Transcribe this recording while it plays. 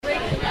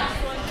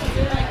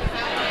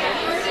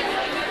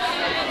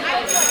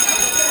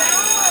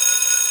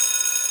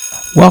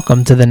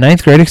Welcome to the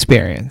ninth grade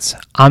experience.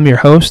 I'm your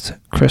host,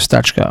 Chris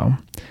Dutchko.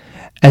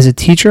 As a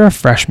teacher of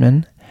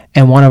freshmen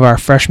and one of our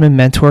freshman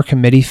mentor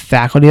committee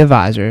faculty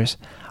advisors,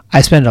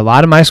 I spend a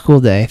lot of my school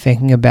day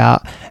thinking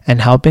about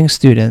and helping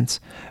students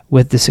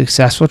with the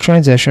successful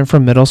transition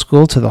from middle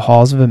school to the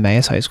halls of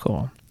Emmaus High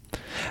School.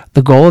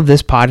 The goal of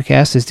this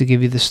podcast is to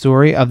give you the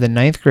story of the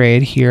ninth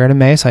grade here at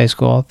Emmaus High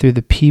School through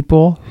the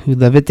people who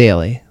live it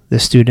daily, the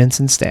students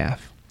and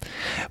staff.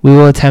 We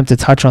will attempt to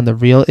touch on the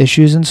real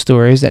issues and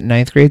stories that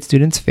ninth grade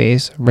students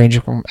face,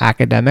 ranging from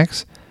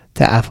academics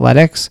to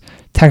athletics,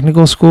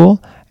 technical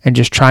school, and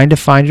just trying to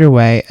find your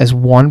way as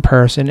one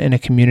person in a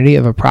community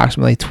of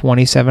approximately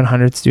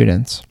 2,700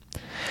 students.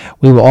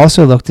 We will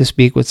also look to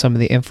speak with some of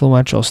the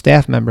influential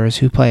staff members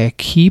who play a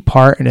key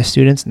part in a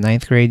student's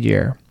ninth grade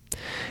year.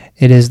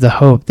 It is the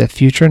hope that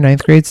future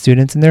ninth grade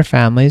students and their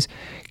families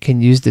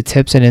can use the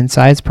tips and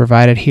insights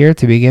provided here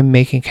to begin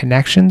making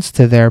connections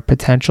to their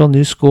potential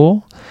new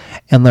school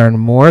and learn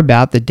more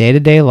about the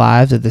day-to-day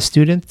lives of the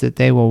students that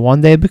they will one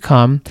day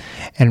become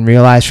and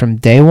realize from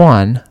day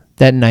one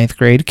that ninth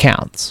grade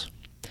counts.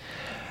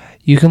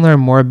 You can learn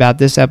more about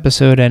this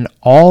episode and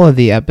all of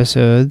the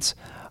episodes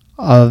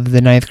of the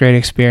ninth grade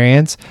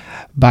experience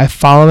by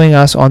following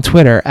us on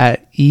Twitter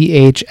at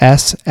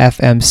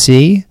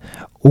EHSFMC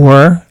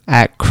or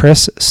at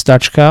Chris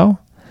Stutchko,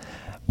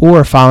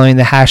 or following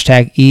the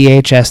hashtag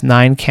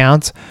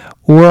EHS9counts,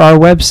 or our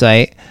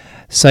website,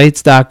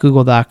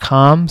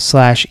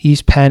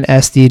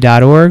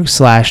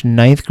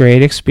 sites.google.com/eastpennsd.org/ninth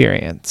grade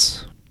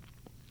experience.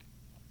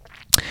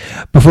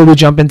 Before we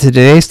jump into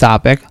today's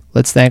topic,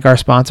 let's thank our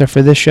sponsor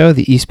for this show,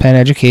 the East Penn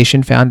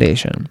Education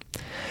Foundation.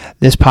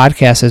 This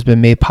podcast has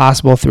been made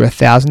possible through a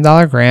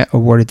 $1,000 grant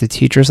awarded to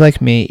teachers like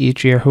me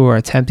each year who are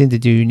attempting to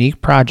do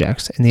unique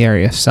projects in the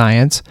area of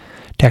science,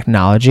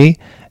 technology,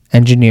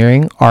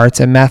 engineering, arts,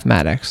 and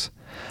mathematics.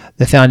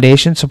 The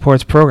foundation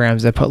supports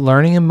programs that put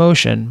learning in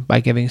motion by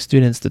giving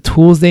students the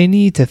tools they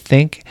need to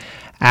think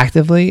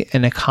actively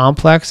in a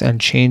complex and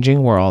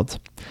changing world.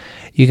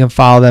 You can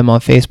follow them on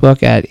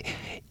Facebook at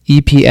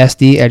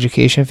EPSD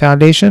Education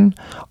Foundation,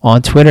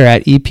 on Twitter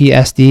at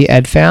EPSD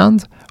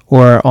EdFound,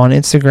 or on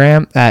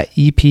Instagram at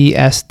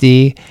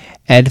EPSD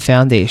Ed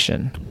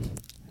Foundation.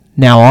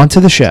 Now on to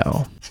the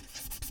show.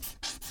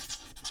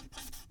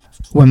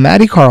 When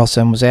Maddie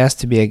Carlson was asked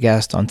to be a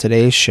guest on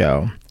today's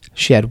show,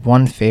 she had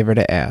one favor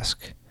to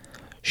ask.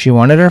 She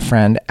wanted her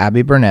friend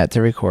Abby Burnett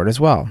to record as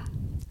well.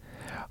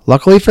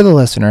 Luckily for the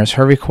listeners,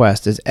 her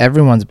request is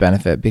everyone's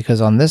benefit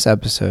because on this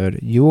episode,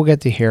 you will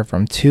get to hear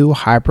from two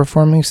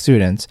high-performing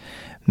students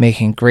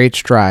making great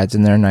strides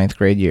in their ninth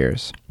grade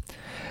years.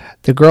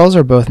 The girls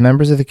are both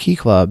members of the Key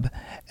Club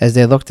as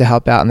they look to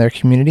help out in their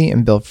community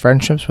and build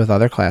friendships with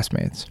other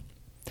classmates.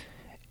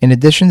 In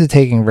addition to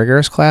taking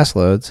rigorous class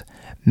loads,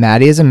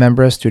 Maddie is a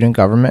member of student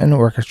government and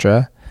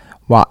orchestra,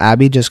 while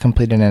Abby just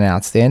completed an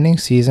outstanding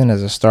season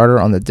as a starter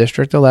on the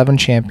District 11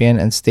 champion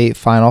and state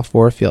Final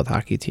Four field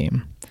hockey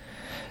team.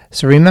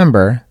 So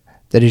remember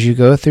that as you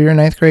go through your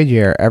ninth grade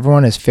year,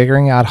 everyone is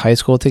figuring out high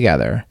school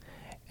together,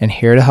 and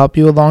here to help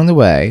you along the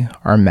way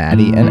are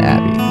Maddie and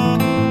Abby.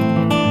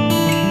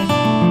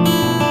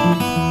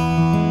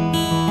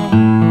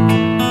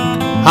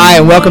 Hi,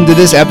 and welcome to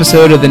this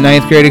episode of the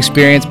Ninth Grade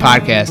Experience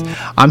podcast.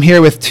 I'm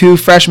here with two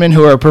freshmen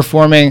who are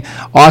performing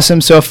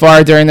awesome so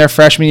far during their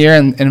freshman year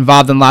and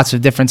involved in lots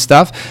of different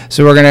stuff.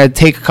 So we're going to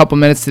take a couple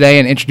minutes today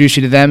and introduce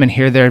you to them and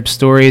hear their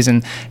stories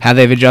and how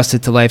they've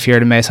adjusted to life here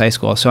at Emmaus High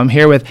School. So I'm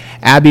here with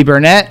Abby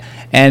Burnett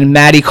and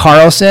Maddie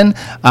Carlson,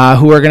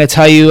 who are going to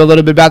tell you a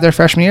little bit about their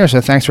freshman year. So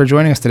thanks for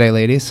joining us today,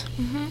 ladies.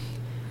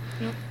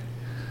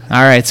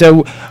 All right,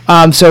 so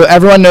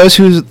everyone knows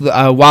who's,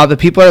 while the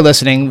people are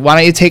listening, why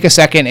don't you take a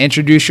second,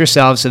 introduce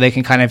yourselves so they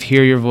can kind of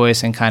hear your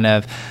voice and kind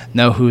of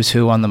know who's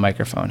who on the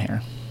microphone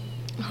here.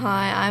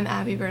 Hi, I'm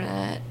Abby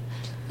Burnett,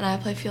 and I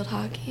play field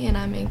hockey, and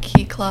I'm in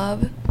Key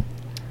Club,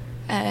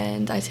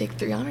 and I take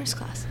 3 honors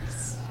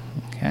classes.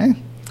 Okay.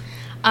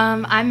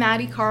 I'm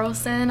Maddie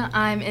Carlson.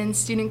 I'm in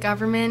student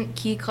government,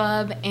 Key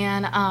Club,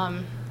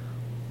 and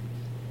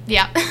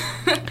yeah.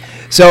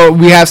 So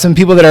we have some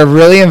people that are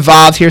really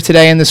involved here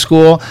today in the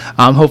school,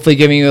 hopefully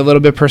giving you a little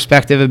bit of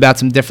perspective about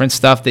some different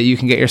stuff that you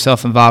can get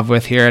yourself involved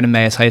with here at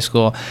Emmaus High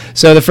School.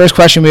 So the first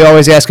question we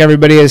always ask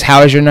everybody is, how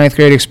has your ninth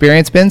grade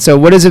experience been? So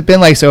what has it been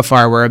like so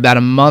far? We're about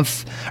a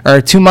month or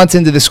 2 months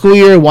into the school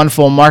year, one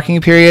full marking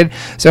period.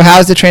 So how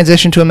has the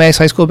transition to Emmaus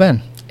High School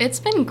been?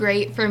 It's been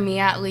great for me,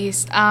 at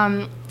least.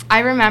 I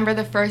remember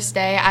the first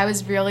day, I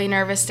was really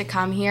nervous to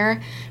come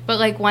here,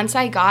 but once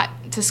I got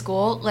to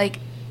school,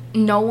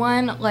 no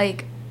one,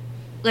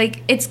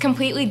 it's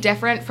completely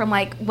different from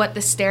what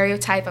the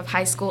stereotype of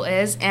high school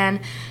is, and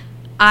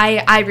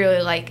I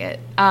really like it.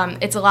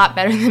 It's a lot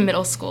better than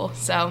middle school.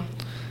 So.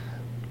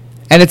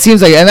 And it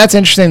seems and that's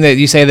interesting that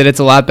you say that it's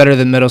a lot better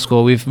than middle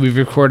school. We've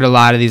recorded a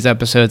lot of these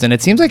episodes, and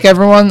it seems like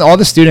all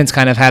the students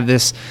kind of have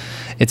this.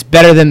 It's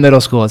better than middle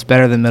school. It's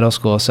better than middle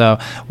school. So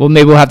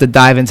maybe we'll have to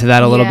dive into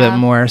that a little bit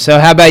more. So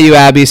how about you,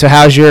 Abby? So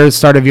how's your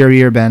start of your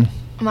year been?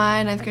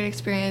 My ninth grade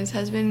experience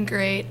has been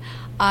great.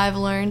 I've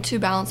learned to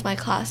balance my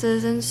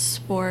classes and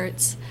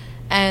sports,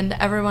 and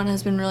everyone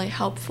has been really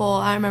helpful.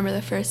 I remember the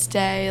first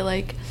day,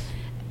 like,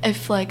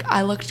 if, like,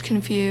 I looked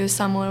confused,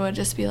 someone would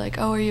just be like,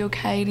 oh, are you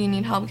okay? Do you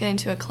need help getting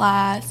to a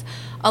class?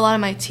 A lot of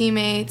my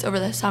teammates over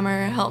the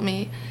summer helped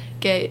me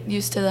get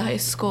used to the high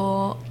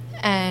school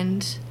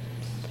and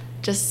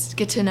just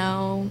get to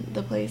know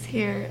the place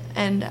here.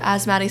 And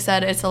as Maddie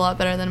said, it's a lot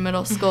better than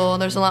middle school.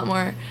 There's a lot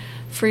more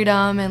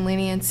freedom and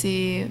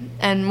leniency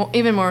and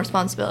even more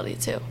responsibility,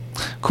 too.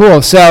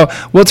 Cool. So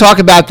we'll talk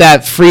about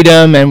that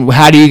freedom and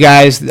how do you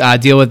guys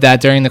deal with that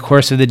during the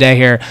course of the day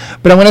here.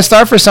 But I'm going to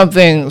start with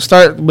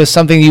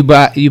something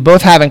you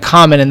both have in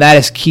common, and that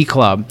is Key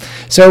Club.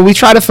 So we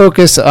try to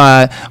focus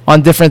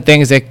on different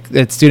things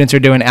that students are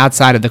doing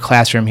outside of the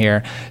classroom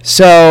here.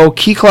 So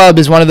Key Club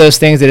is one of those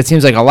things that it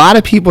seems like a lot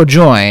of people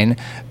join,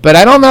 but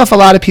I don't know if a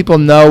lot of people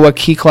know what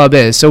Key Club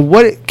is. So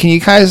can you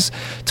guys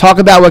talk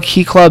about what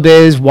Key Club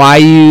is, why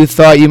you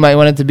thought you might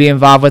want to be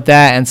involved with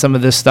that, and some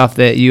of the stuff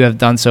that you have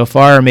done so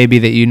far, or maybe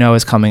that you know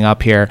is coming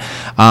up here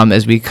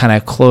as we kind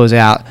of close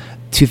out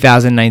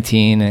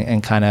 2019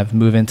 and kind of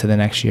move into the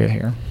next year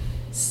here?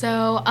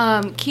 So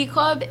Key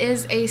Club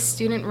is a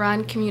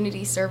student-run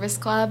community service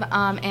club,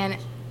 and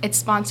it's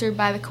sponsored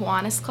by the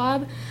Kiwanis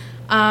Club.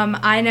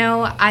 I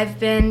know I've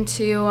been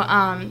to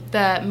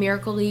the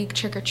Miracle League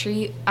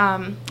trick-or-treat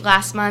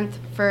last month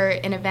for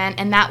an event,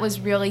 and that was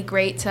really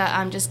great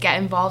to just get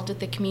involved with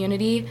the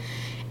community.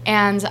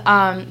 And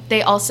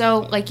they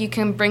also, like, you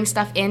can bring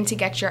stuff in to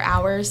get your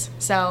hours,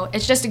 so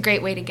it's just a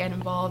great way to get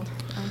involved.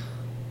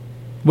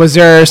 Was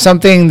there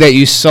something that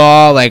you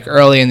saw, like,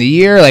 early in the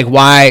year? Like,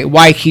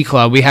 why Key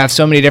Club? We have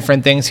so many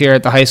different things here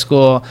at the high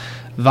school,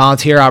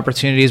 volunteer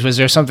opportunities. Was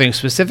there something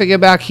specific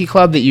about Key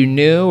Club that you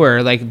knew,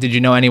 or, like, did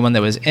you know anyone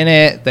that was in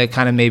it that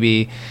kind of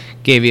maybe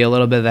gave you a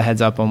little bit of the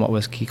heads up on what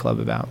was Key Club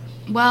about?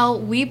 Well,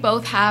 we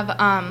both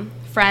have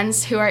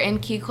friends who are in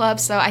Key Club,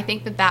 so I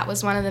think that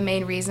was one of the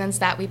main reasons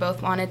that we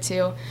both wanted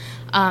to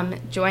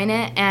join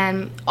it.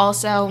 And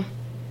also,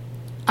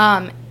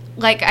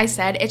 like I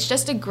said, it's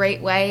just a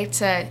great way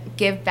to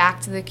give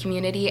back to the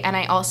community. And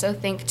I also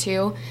think,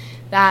 too,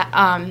 that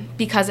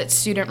because it's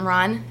student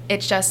run,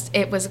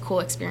 it was a cool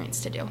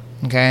experience to do.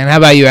 Okay, and how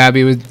about you,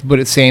 Abby? Would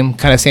it same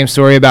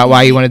story about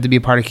why you wanted to be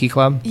part of Key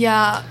Club?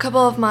 Yeah, a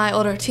couple of my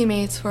older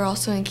teammates were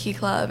also in Key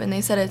Club, and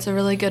they said it's a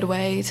really good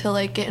way to,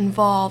 like, get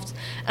involved.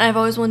 And I've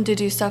always wanted to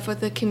do stuff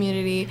with the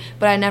community,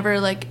 but I never,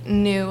 like,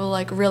 knew,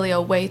 like, really a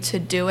way to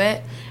do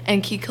it.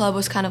 And Key Club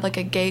was kind of like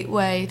a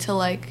gateway to,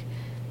 like,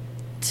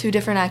 to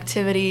different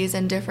activities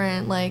and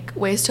different, like,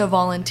 ways to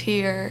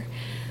volunteer.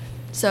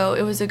 So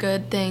it was a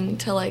good thing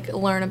to, like,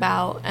 learn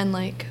about and,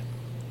 like,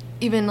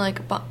 even, like,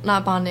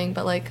 not bonding,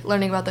 but, like,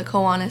 learning about the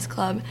Kiwanis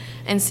Club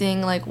and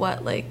seeing, like,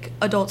 what, like,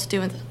 adults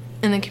do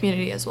in the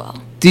community as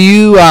well. Do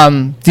you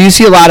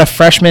see a lot of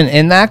freshmen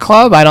in that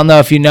club? I don't know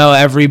if you know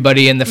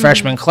everybody in the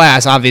freshman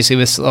class. Obviously,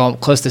 with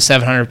close to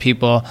 700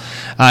 people,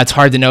 it's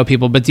hard to know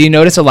people. But do you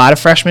notice a lot of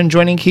freshmen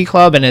joining Key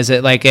Club? And is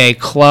it like a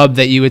club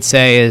that you would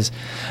say is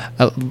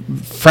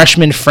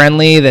freshman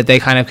friendly, that they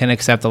kind of can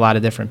accept a lot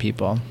of different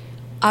people?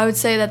 I would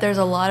say that there's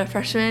a lot of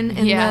freshmen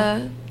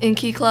in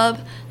Key Club.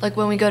 Like,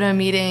 when we go to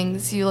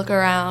meetings, you look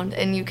around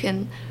and you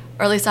can,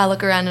 or at least I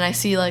look around and I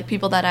see, like,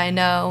 people that I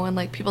know and,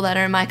 like, people that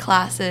are in my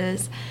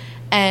classes.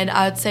 And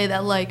I would say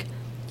that, like,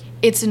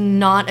 it's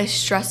not a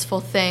stressful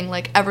thing.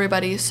 Like,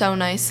 everybody is so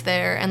nice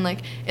there, and, like,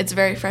 it's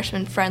very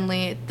freshman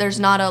friendly. There's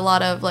not a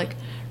lot of, like,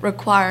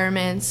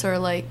 requirements, or,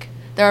 like,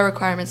 there are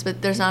requirements,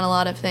 but there's not a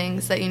lot of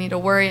things that you need to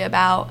worry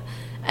about.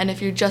 And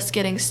if you're just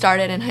getting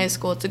started in high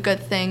school, it's a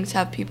good thing to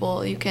have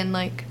people you can,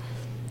 like,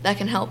 that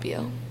can help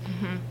you.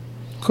 Mm-hmm.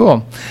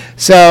 Cool.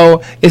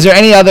 So is there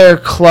any other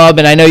club,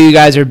 and I know you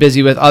guys are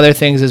busy with other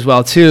things as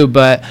well too,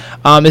 but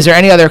is there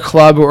any other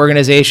club or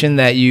organization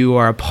that you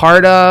are a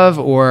part of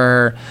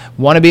or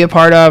want to be a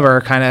part of, or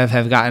kind of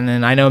have gotten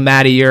in? I know,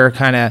 Maddie, you're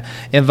kind of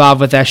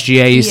involved with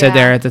SGA. You said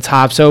there at the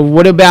top. So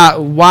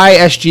why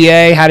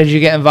SGA? How did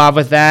you get involved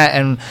with that?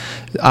 And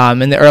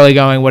in the early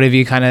going, what have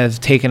you kind of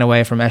taken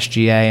away from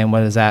SGA, and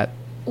what has that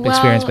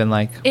experience been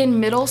like? In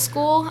middle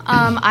school,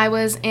 I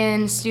was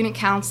in student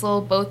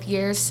council both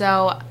years,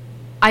 so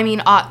I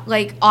mean,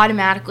 like,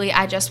 automatically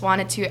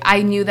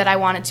I knew that I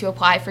wanted to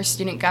apply for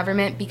student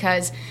government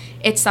because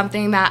it's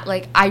something that,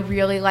 like, I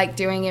really like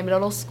doing in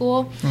middle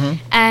school.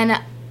 Mm-hmm. And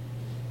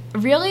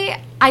really,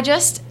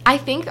 I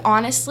think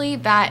honestly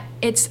that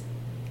it's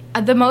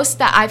the most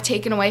that I've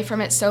taken away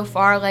from it so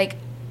far, like,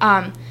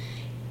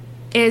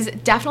 is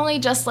definitely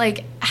just,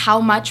 like,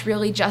 how much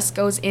really just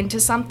goes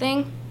into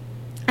something.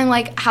 And,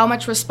 like, how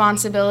much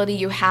responsibility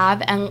you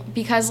have. And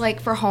because, like,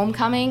 for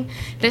homecoming,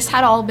 this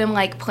had all been,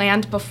 like,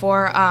 planned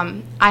before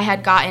I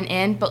had gotten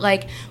in. But,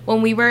 like,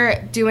 when we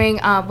were doing,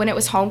 when it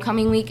was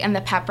homecoming week and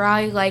the pep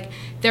rally, like,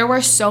 there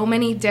were so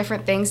many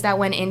different things that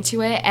went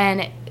into it.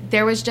 And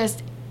there was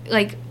just,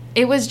 like,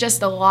 it was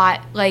just a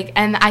lot. Like,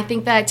 and I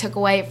think that I took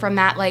away from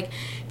that, like,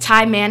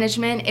 time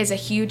management is a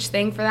huge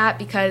thing for that,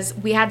 because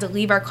we had to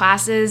leave our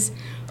classes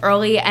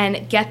early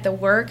and get the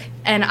work.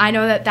 And I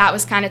know that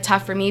was kind of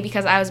tough for me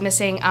because I was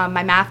missing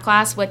my math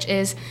class, which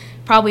is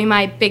probably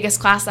my biggest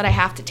class that I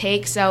have to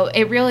take. So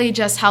it really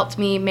just helped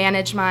me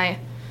manage my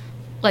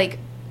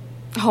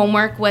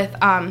homework with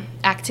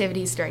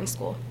activities during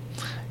school.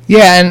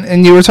 Yeah,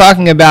 and you were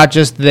talking about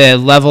just the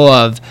level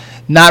of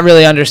not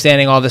really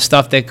understanding all the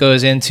stuff that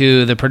goes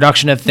into the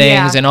production of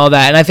things and all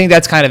that. And I think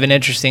that's kind of an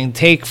interesting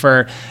take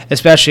for,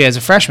 especially as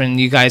a freshman,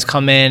 you guys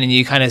come in and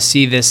you kind of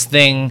see this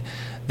thing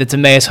that's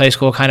Emmaus High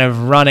School kind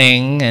of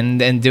running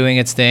and doing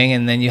its thing,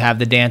 and then you have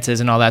the dances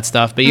and all that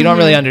stuff, but you don't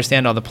really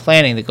understand all the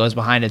planning that goes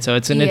behind it. So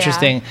it's an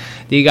interesting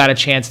that you got a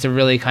chance to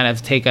really kind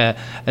of take a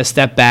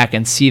step back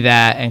and see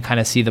that and kind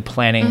of see the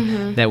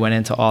planning that went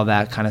into all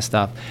that kind of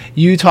stuff.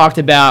 You talked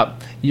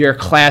about your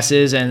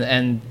classes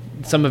and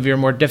some of your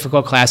more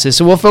difficult classes.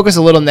 So we'll focus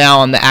a little now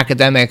on the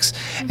academics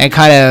and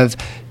kind of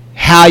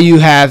how you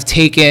have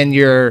taken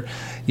your,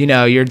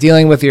 you're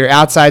dealing with your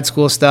outside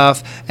school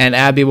stuff, and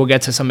Abby will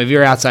get to some of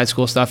your outside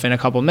school stuff in a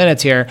couple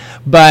minutes here,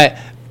 but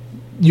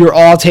you're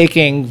all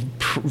taking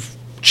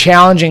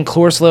challenging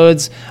course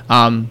loads,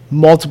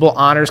 multiple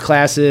honors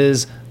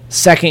classes,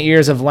 second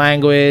years of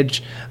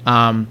language.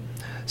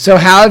 So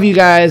how have you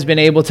guys been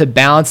able to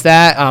balance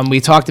that?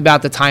 We talked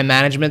about the time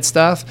management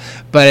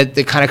stuff, but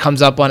it kind of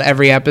comes up on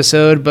every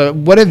episode. But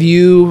what have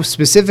you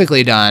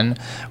specifically done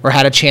or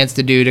had a chance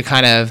to do to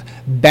kind of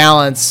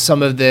balance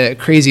some of the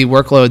crazy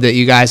workload that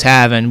you guys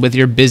have and with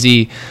your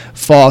busy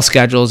fall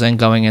schedules and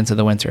going into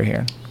the winter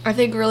here? I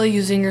think really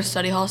using your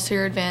study halls to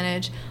your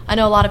advantage. I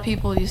know a lot of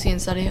people you see in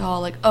study hall,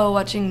 like,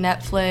 watching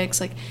Netflix,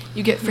 like,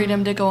 you get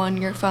freedom to go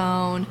on your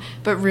phone,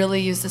 but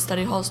really use the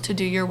study halls to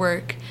do your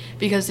work.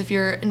 Because if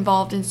you're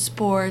involved in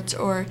sports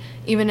or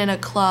even in a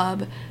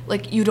club,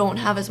 like, you don't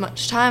have as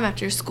much time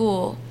after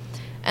school.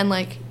 And,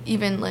 like,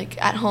 even,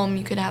 like, at home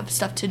you could have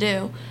stuff to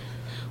do.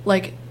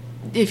 Like,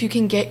 if you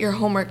can get your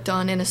homework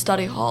done in a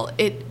study hall,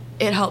 it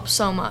helps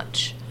so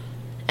much.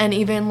 And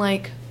even,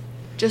 like,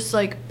 just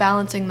like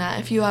balancing that.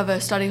 If you have a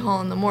study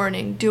hall in the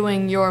morning,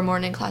 doing your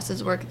morning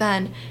classes work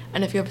then,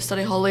 and if you have a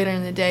study hall later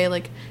in the day,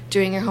 like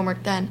doing your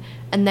homework then,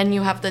 and then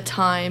you have the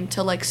time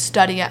to like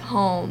study at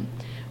home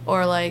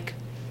or like,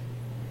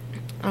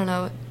 I don't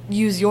know,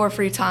 use your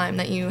free time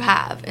that you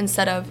have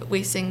instead of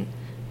using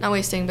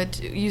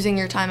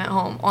your time at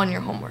home on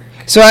your homework.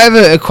 So I have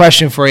a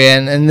question for you,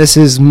 and this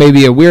is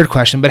maybe a weird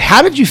question, but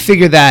how did you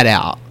figure that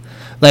out?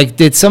 Like,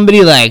 did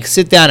somebody, like,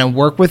 sit down and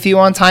work with you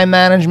on time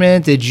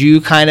management? Did you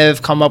kind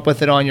of come up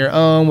with it on your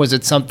own? Was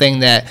it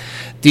something that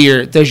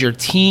does your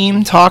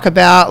team talk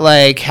about,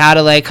 like, how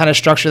to, like, kind of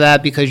structure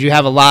that? Because you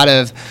have a lot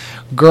of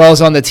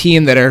girls on the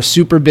team that are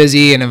super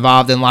busy and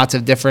involved in lots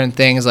of different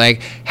things.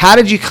 Like, how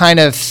did you kind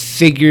of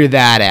figure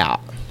that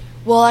out?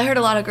 Well, I heard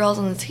a lot of girls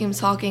on the team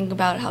talking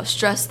about how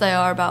stressed they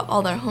are about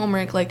all their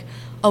homework, like,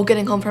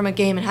 getting home from a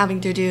game and having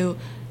to do,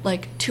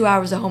 like, 2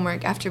 hours of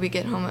homework after we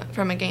get home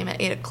from a game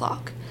at 8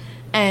 o'clock.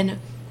 And,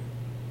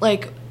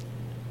 like,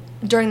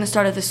 during the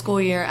start of the school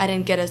year, I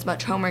didn't get as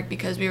much homework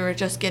because we were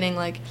just getting,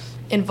 like,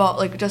 involved,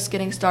 like, just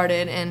getting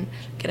started and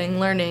getting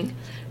learning.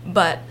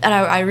 But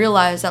I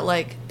realized that,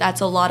 like,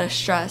 that's a lot of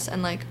stress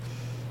and, like,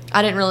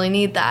 I didn't really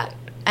need that.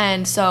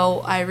 And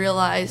so I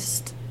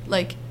realized,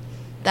 like,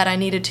 that I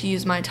needed to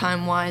use my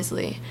time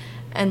wisely.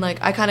 And,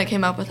 like, I kind of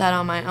came up with that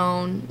on my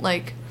own,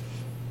 like,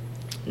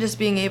 just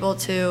being able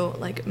to,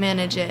 like,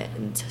 manage it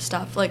and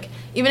stuff. Like,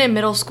 even in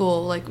middle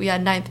school, like, we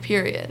had 9th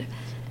period.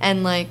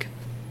 And, like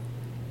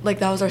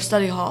that was our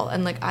study hall.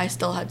 And, like, I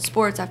still had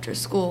sports after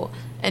school.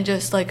 And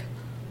just, like,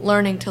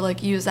 learning to,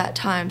 like, use that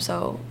time.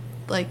 So,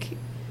 like,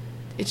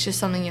 it's just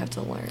something you have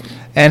to learn.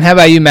 And how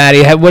about you,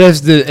 Maddie? What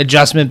has the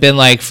adjustment been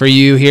like for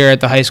you here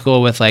at the high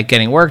school with, like,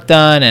 getting work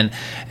done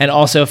and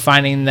also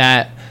finding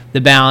that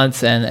the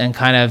balance and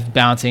kind of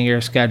balancing your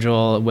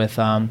schedule with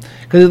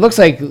because it looks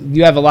like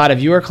you have a lot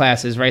of your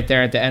classes right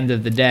there at the end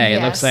of the day. Yes.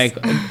 It looks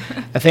like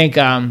I think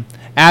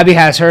Abby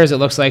has hers, it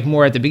looks like,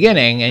 more at the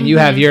beginning, and you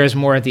have yours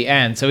more at the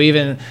end. So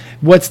even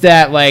what's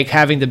that like,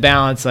 having to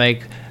balance,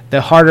 like,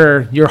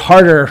 your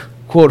harder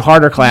quote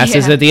harder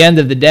classes at the end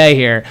of the day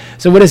here.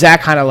 So what is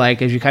that kind of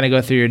like as you kind of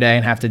go through your day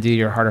and have to do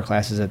your harder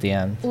classes at the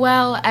end?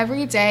 Well,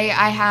 every day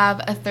I have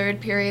a 3rd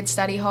period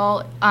study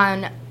hall.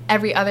 On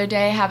every other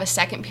day I have a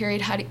 2nd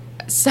period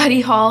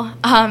study hall.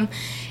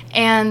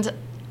 And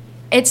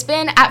it's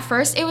been, at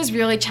first it was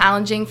really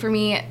challenging for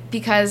me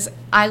because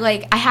I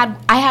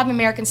have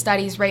American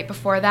Studies right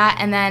before that,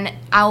 and then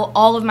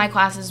all of my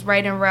classes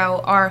right in a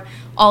row are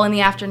all in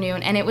the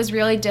afternoon, and it was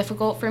really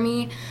difficult for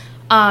me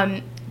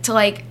to,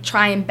 like,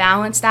 try and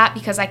balance that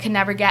because I could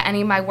never get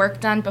any of my work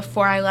done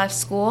before I left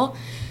school.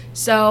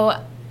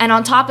 So, and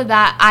on top of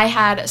that, I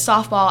had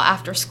softball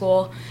after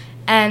school,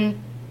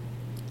 and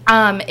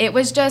it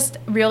was just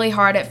really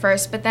hard at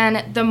first, but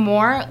then the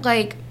more,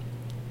 like,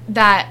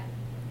 that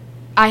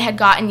I had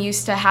gotten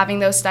used to having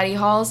those study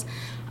halls,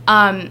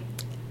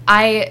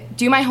 I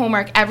do my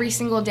homework every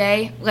single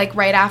day, like,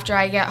 right after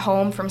I get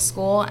home from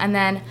school, and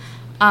then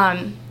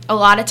a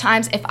lot of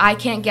times if I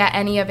can't get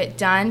any of it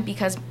done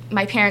because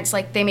my parents,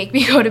 like, they make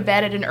me go to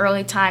bed at an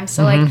early time.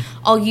 So, like,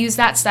 I'll use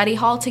that study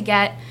hall to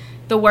get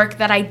the work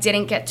that I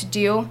didn't get to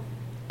do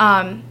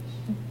the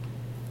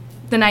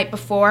night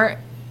before,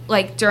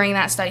 like, during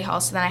that study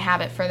hall, so then I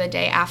have it for the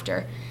day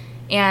after.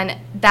 And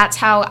that's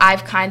how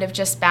I've kind of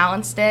just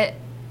balanced it.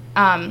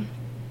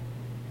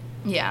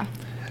 Yeah.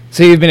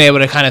 So you've been able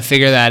to kind of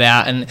figure that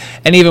out, and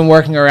even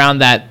working around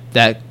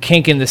that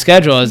kink in the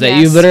schedule is that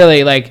you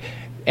literally, like,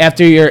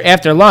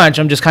 after lunch,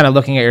 I'm just kind of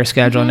looking at your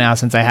schedule now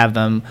since I have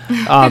them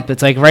up.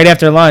 It's like right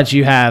after lunch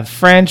you have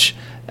French,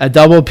 a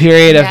double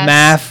period of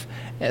math,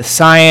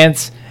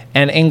 science,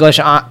 and English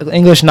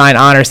 9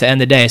 honors to end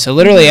the day. So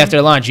literally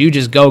after lunch you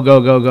just go.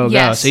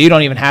 So you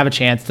don't even have a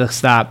chance to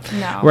stop.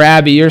 No. Where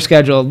Abby, your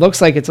schedule looks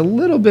like it's a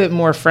little bit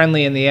more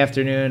friendly in the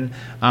afternoon,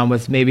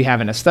 with maybe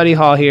having a study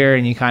hall here,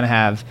 and you kind of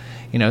have,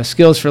 you know,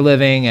 skills for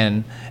living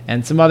and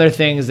some other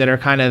things that are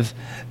kind of,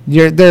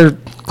 they're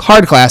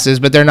hard classes,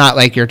 but they're not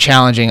like your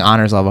challenging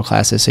honors level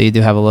classes. So you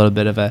do have a little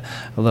bit of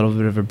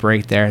a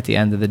break there at the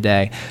end of the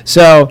day.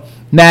 So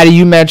Maddie,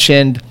 you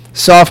mentioned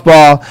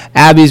softball.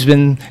 Abby's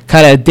been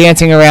kind of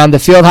dancing around the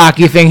field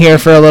hockey thing here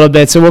for a little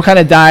bit. So we'll kind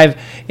of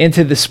dive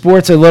into the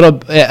sports a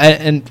little,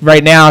 and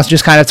right now it's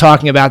just kind of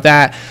talking about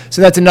that.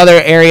 So that's another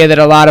area that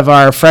a lot of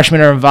our freshmen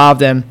are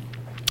involved in.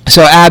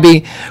 So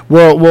Abby,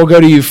 we'll go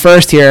to you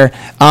first here.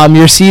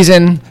 Your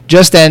season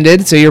just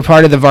ended, so you're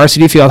part of the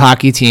varsity field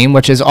hockey team,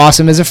 which is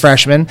awesome as a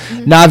freshman.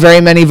 Not very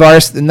many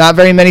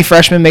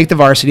freshmen make the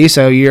varsity,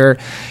 so you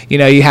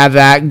have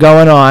that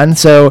going on.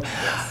 So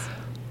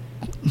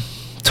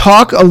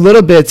talk a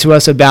little bit to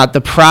us about the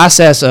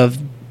process of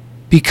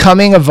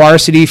becoming a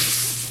varsity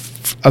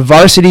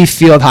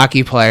field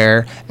hockey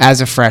player as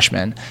a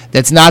freshman.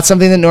 That's not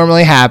something that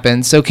normally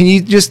happens. So can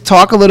you just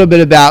talk a little bit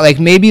about, like,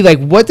 maybe, like,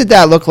 what did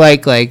that look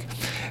like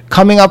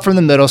coming up from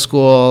the middle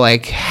school?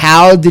 Like,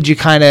 how did you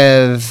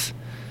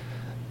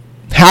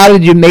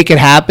make it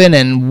happen,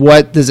 and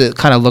what does it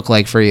kind of look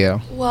like for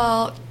you?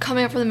 Well,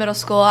 coming up from the middle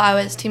school, I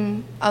was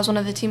one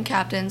of the team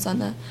captains on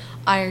the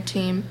IR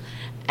team,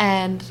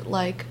 and,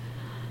 like,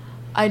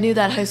 I knew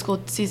that high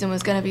school season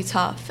was going to be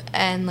tough,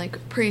 and, like,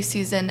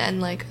 preseason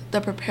and, like,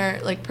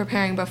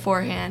 preparing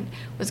beforehand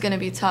was going to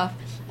be tough.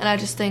 And I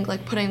just think,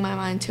 like, putting my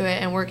mind to it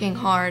and working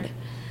hard,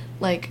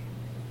 like,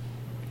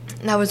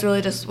 that was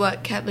really just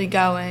what kept me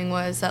going,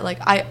 was that, like,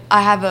 I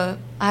have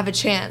a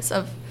chance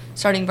of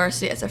starting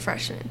varsity as a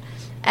freshman.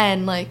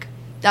 And, like,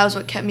 that was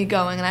what kept me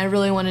going, and I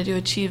really wanted to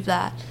achieve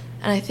that.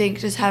 And I think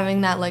just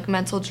having that, like,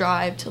 mental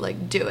drive to,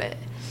 like, do it.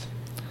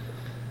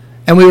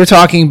 And we were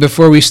talking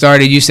before we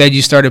started, you said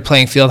you started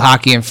playing field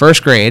hockey in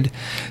first grade.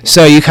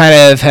 So you kind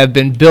of have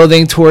been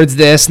building towards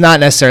this, not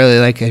necessarily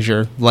like as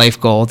your life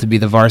goal to be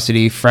the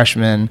varsity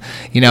freshman,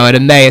 at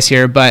Emmaus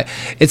here, but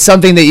it's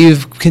something that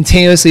you've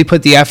continuously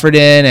put the effort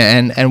in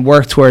and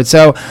worked towards.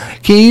 So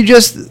can you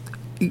just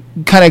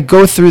kind of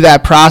go through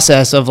that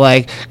process of,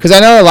 like, because I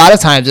know a lot of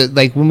times that,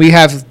 like, when we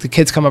have the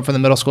kids come up from the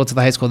middle school to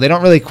the high school, they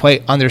don't really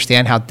quite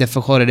understand how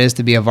difficult it is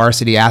to be a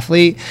varsity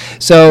athlete.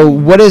 So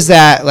what is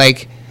that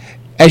like?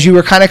 As you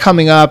were kind of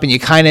coming up and you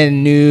kind of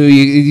knew,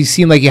 you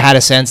seemed like you had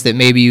a sense that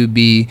maybe you'd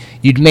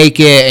make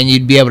it and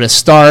you'd be able to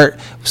start.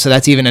 So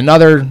that's even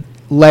another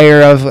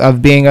layer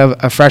of being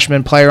a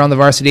freshman player on the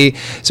varsity.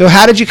 So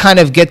how did you kind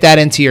of get that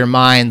into your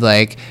mind,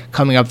 like,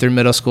 coming up through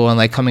middle school and,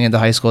 like, coming into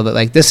high school, that,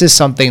 like, this is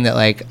something that,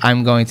 like,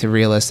 I'm going to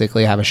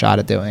realistically have a shot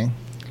at doing?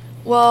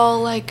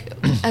 Well, like,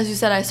 as you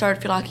said, I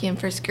started field hockey in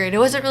first grade. It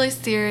wasn't really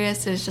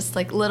serious. It was just,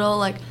 like, little,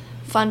 like,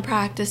 fun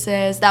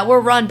practices that were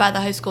run by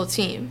the high school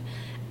team.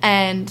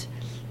 And,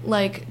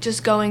 like,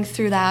 just going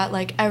through that,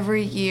 like,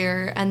 every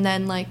year. And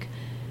then, like,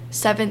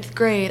 7th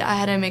grade, I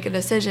had to make a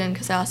decision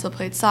because I also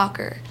played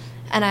soccer.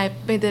 And I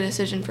made the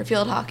decision for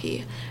field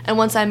hockey. And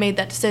once I made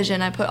that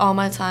decision, I put all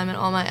my time and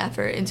all my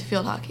effort into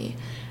field hockey.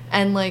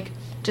 And, like,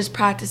 just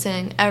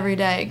practicing every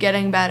day,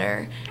 getting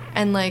better.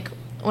 And, like,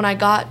 when I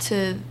got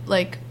to,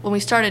 like, when we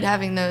started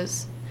having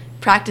those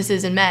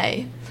practices in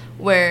May,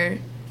 where,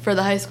 for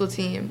the high school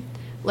team,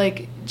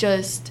 like,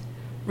 just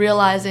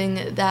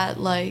realizing that,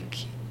 like,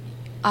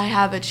 I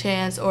have a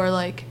chance, or,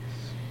 like,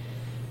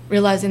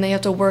 realizing that you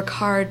have to work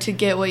hard to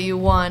get what you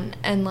want.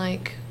 And,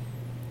 like,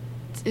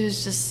 it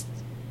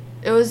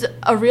was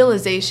a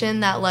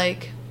realization that,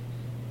 like,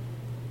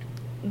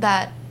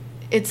 that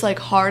it's, like,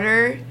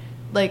 harder,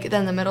 like,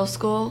 than the middle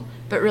school,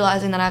 but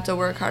realizing that I have to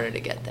work harder to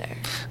get there.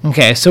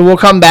 Okay, so we'll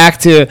come back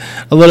to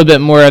a little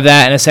bit more of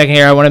that in a second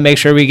here. I want to make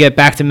sure we get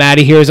back to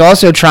Maddie here, who's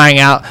also trying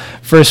out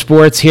for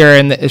sports here,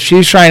 and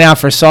she's trying out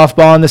for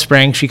softball in the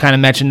spring. She kind of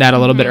mentioned that a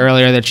little bit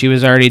earlier, that she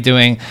was already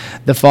doing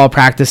the fall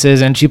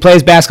practices, and she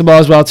plays basketball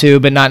as well too,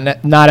 but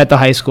not at the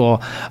high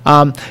school.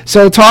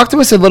 So talk to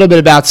us a little bit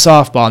about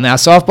softball. Now,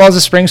 softball is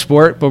a spring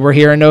sport, but we're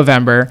here in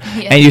November,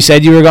 and you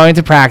said you were going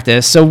to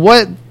practice. So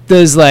what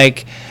does,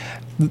 like,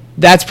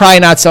 that's probably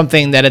not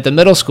something that at the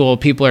middle school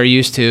people are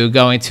used to,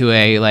 going to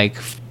a, like,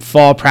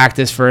 fall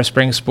practice for a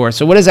spring sport.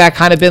 So what has that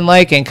kind of been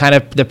like, and kind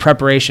of the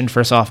preparation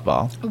for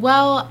softball?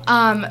 Well,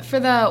 for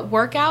the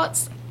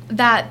workouts,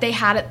 that they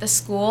had at the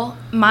school,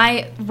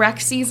 my rec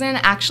season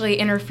actually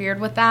interfered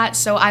with that,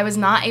 so I was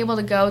not able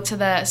to go to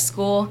the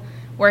school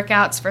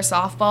workouts for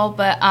softball.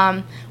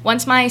 But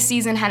once my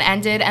season had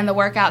ended and the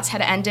workouts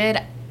had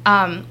ended,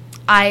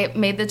 I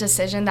made the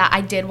decision that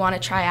I did want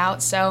to try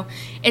out. So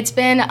it's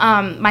been,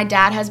 my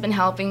dad has been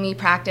helping me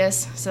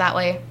practice so that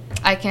way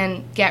I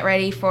can get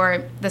ready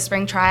for the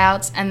spring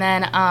tryouts. And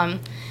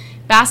then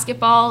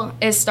basketball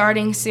is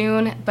starting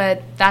soon,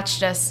 but that's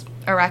just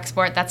a rec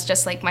sport. That's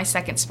just like my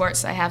second sport,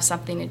 so I have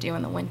something to do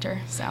in the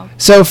winter.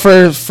 So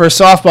for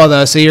softball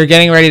though, so you're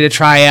getting ready to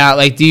try out,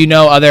 like, do you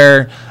know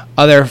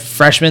other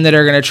freshmen that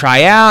are going to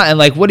try out, and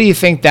like what do you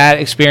think that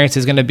experience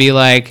is going to be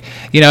like,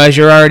 you know, as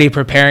you're already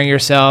preparing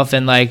yourself,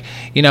 and like,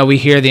 you know, we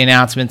hear the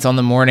announcements on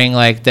the morning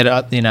like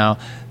that, you know,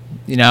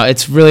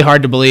 it's really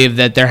hard to believe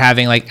that they're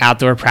having like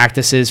outdoor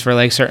practices for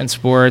like certain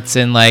sports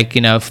in like, you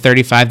know,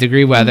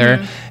 35-degree weather.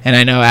 Mm-hmm. And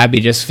I know Abby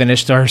just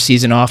finished our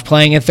season off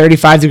playing in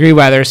 35-degree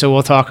weather, so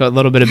we'll talk a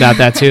little bit about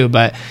that too.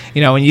 But,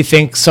 you know, when you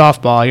think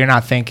softball, you're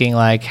not thinking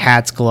like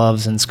hats,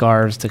 gloves, and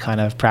scarves to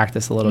kind of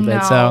practice a little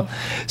bit.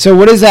 So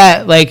what is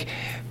that like?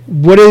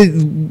 What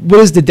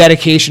is the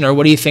dedication, or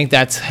what do you think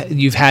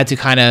you've had to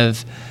kind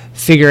of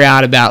figure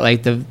out about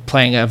like the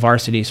playing a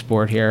varsity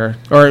sport here,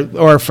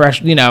 or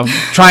fresh, you know,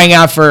 trying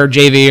out for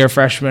JV or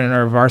freshman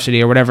or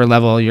varsity or whatever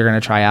level you're going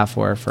to try out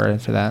for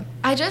that?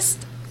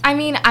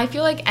 I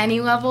feel like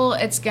any level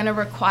it's going to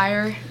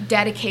require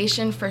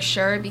dedication for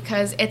sure,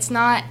 because it's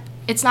not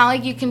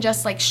like you can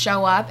just like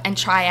show up and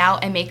try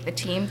out and make the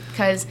team.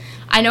 Because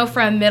I know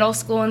from middle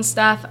school and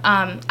stuff,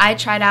 I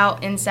tried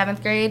out in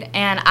 7th grade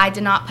and I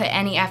did not put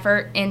any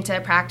effort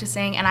into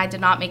practicing, and I did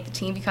not make the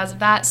team because of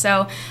that.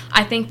 So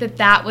I think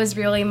that was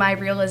really my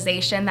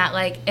realization that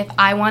like if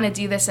I want to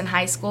do this in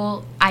high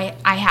school, I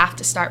have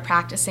to start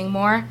practicing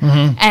more.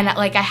 Mm-hmm. And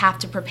like I have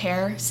to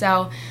prepare.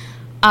 So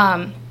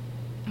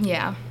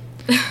yeah.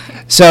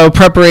 So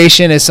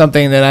preparation is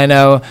something that I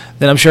know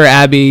that I'm sure,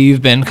 Abby,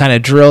 you've been kind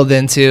of drilled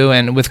into,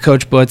 and with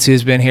Coach Butz,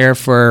 who's been here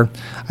for,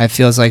 it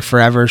feels like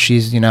forever.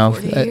 She's,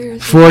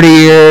 40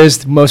 years,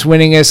 the most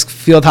winningest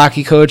field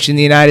hockey coach in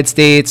the United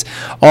States,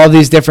 all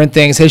these different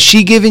things. Has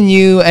she given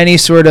you any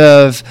sort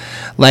of,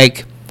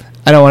 like,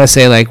 I don't want to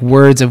say like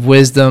words of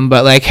wisdom,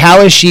 but like how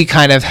has she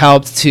kind of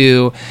helped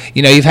to,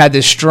 you've had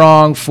this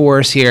strong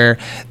force here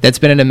that's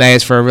been in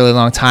Emmaus for a really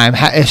long time.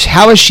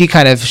 How has she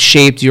kind of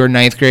shaped your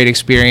 9th grade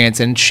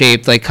experience and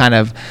shaped like kind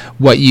of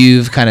what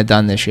you've kind of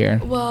done this year?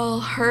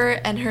 Well, her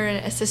and her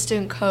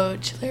assistant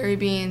coach, Larry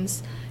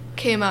Beans,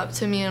 came up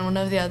to me and one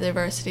of the other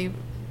varsity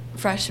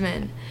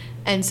freshmen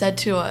and said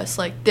to us,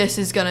 like, this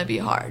is going to be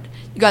hard.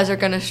 You guys are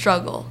going to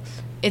struggle.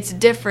 It's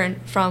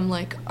different from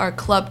like our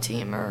club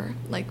team, or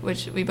like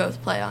which we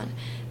both play on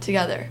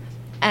together,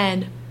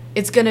 and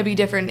it's gonna be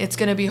different. It's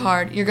gonna be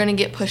hard. You're gonna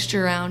get pushed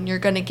around. You're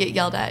gonna get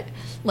yelled at.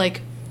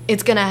 Like,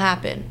 it's gonna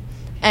happen.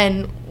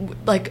 And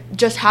like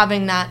just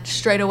having that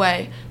straight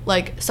away,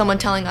 like someone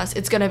telling us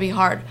it's gonna be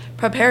hard,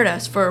 prepared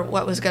us for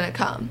what was gonna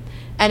come.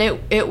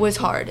 And it was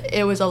hard.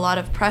 It was a lot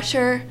of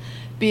pressure,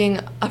 being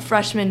a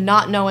freshman,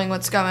 not knowing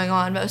what's going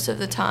on most of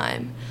the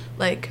time.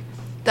 Like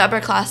the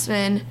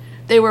upperclassmen,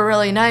 they were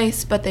really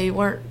nice, but they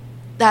weren't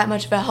that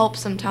much of a help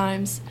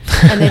sometimes,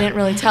 and they didn't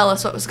really tell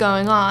us what was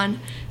going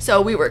on,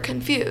 so we were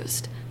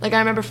confused. Like, I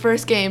remember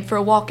first game for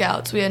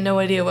walkouts, we had no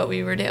idea what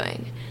we were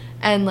doing,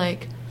 and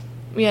like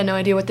we had no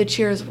idea what the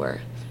cheers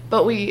were,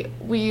 but we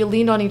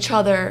leaned on each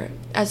other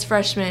as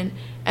freshmen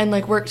and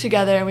like worked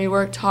together, and we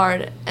worked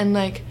hard. And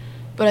like,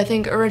 but I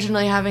think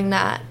originally having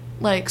that,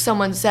 like,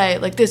 someone say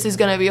like, this is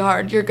gonna be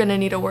hard, you're gonna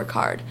need to work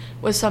hard,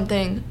 was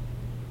something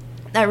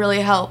that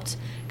really helped,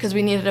 because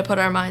we needed to put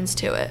our minds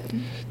to it.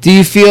 Do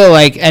you feel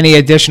like any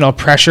additional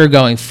pressure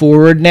going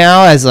forward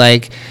now, as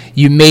like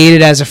you made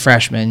it as a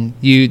freshman?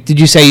 Did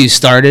you say you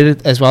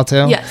started as well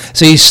too? Yes.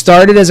 So you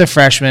started as a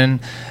freshman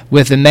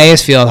with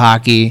Emmaus field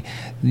hockey.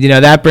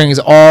 That brings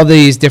all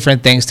these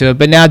different things to it.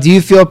 But now, do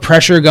you feel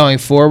pressure going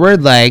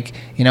forward? Like,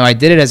 I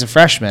did it as a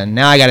freshman.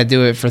 Now I got to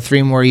do it for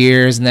 3 more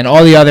years, and then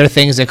all the other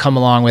things that come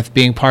along with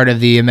being part of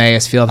the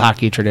Emmaus field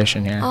hockey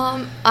tradition here.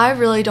 I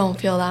really don't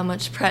feel that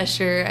much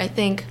pressure. I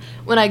think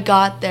when I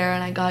got there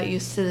and I got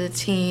used to the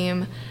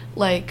team,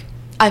 like,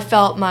 I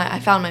found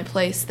my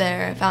place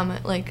there.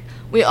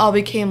 We all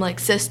became like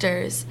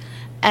sisters,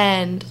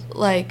 and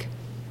like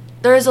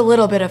there is a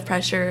little bit of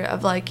pressure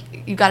of like,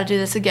 you got to do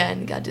this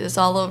again, you got to do this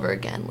all over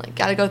again, like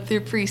got to go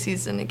through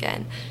preseason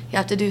again, you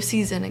have to do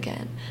season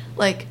again,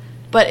 like,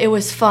 but it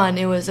was fun.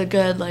 It was a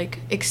good like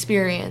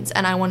experience,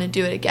 and I want to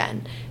do it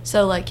again.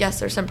 So like,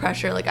 yes, there's some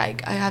pressure, like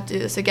I have to do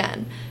this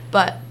again,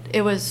 but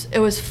it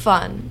was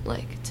fun,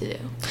 like, to do.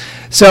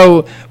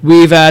 So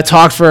we've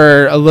talked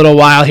for a little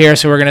while here,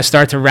 so we're going to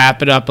start to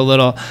wrap it up a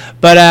little.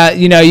 But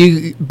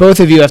you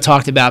both of you have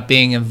talked about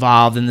being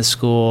involved in the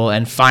school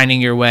and finding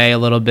your way a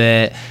little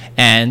bit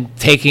and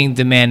taking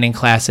demanding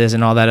classes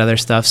and all that other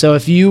stuff. So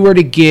if you were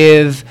to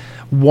give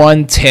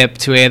one tip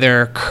to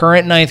either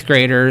current 9th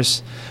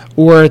graders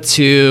or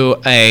to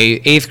a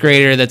 8th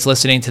grader that's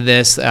listening to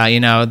this,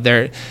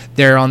 they're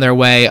they're on their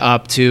way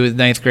up to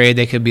ninth grade.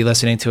 They could be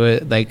listening to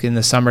it like in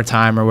the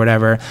summertime or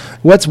whatever.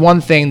 What's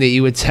one thing that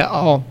you would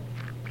tell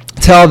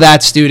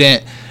that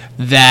student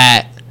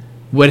that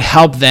would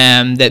help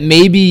them that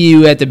maybe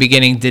you at the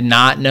beginning did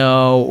not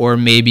know, or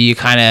maybe you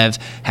kind of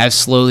have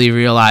slowly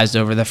realized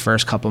over the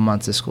first couple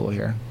months of school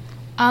here?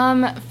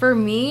 For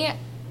me,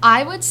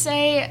 I would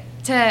say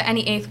to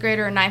any 8th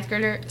grader or 9th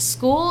grader,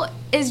 school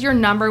is your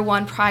number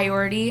one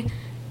priority.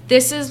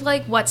 This is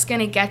like what's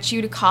going to get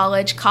you to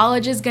college.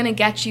 College is going to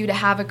get you to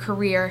have a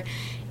career.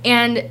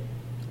 And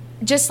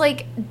just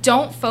like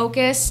don't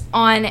focus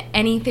on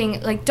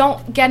anything, like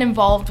don't get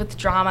involved with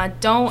drama.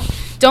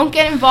 Don't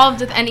get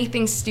involved with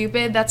anything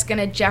stupid that's going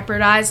to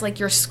jeopardize like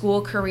your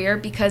school career,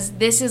 because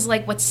this is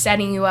like what's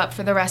setting you up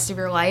for the rest of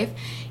your life.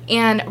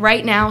 And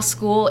right now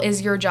school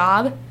is your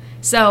job.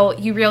 So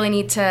you really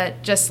need to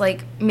just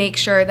like make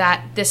sure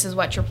that this is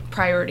what your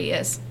priority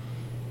is.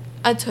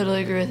 I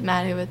totally agree with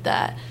Maddie with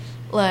that.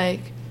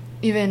 Like,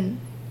 even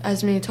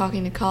as me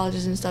talking to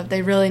colleges and stuff,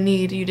 they really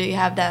need you to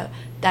have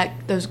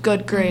those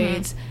good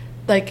grades.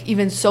 Like,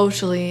 even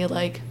socially,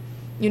 like,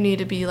 you need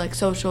to be like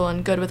social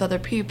and good with other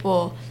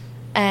people,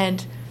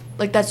 and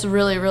like that's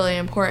really, really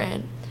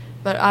important.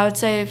 But I would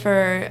say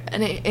for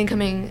an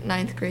incoming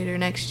 9th grader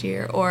next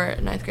year or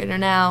 9th grader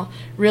now,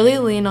 really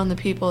lean on the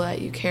people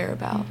that you care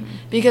about,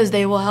 because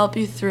they will help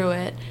you through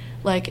it.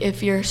 Like,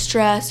 if you're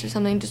stressed or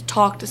something, just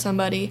talk to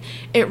somebody.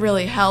 It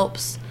really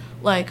helps.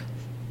 Like,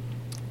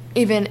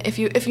 even if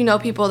you know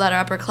people that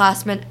are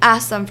upperclassmen,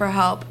 ask them for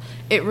help.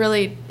 It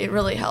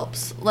really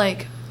helps.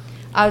 Like,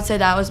 I would say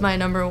that was my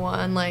number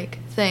one like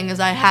thing, is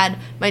I had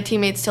my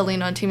teammates to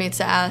lean on, teammates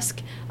to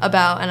ask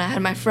about, and I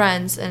had my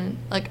friends and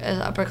like as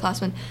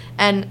upperclassmen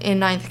and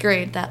in 9th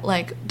grade that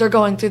like they're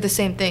going through the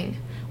same thing.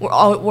 We're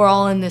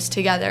all in this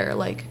together.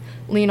 Like,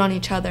 lean on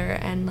each other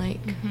and like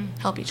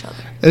help each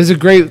other. It was a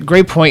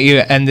great point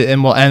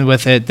and we'll end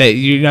with it, that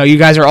you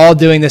guys are all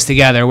doing this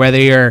together, whether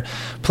you're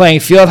playing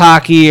field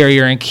hockey or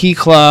you're in Key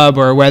Club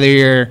or whether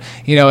you're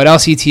at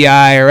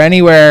LCTI or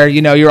anywhere.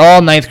 You're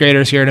all 9th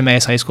graders here at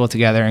Emmaus High School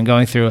together and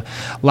going through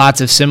lots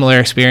of similar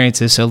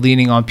experiences. So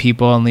leaning on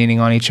people and leaning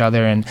on each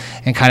other and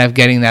kind of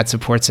getting that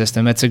support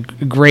system. It's a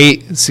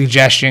great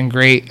suggestion,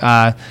 great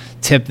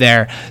tip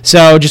there.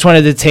 So just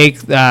wanted to take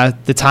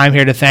the time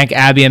here to thank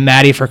Abby and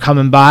Maddie for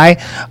coming by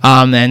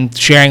and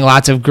sharing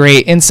lots of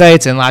great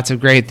insights and lots of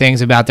great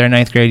things about their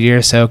 9th grade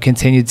year. So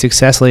continued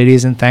success,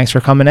 ladies, and thanks for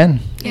coming in.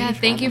 Yeah,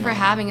 thank you for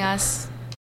having us.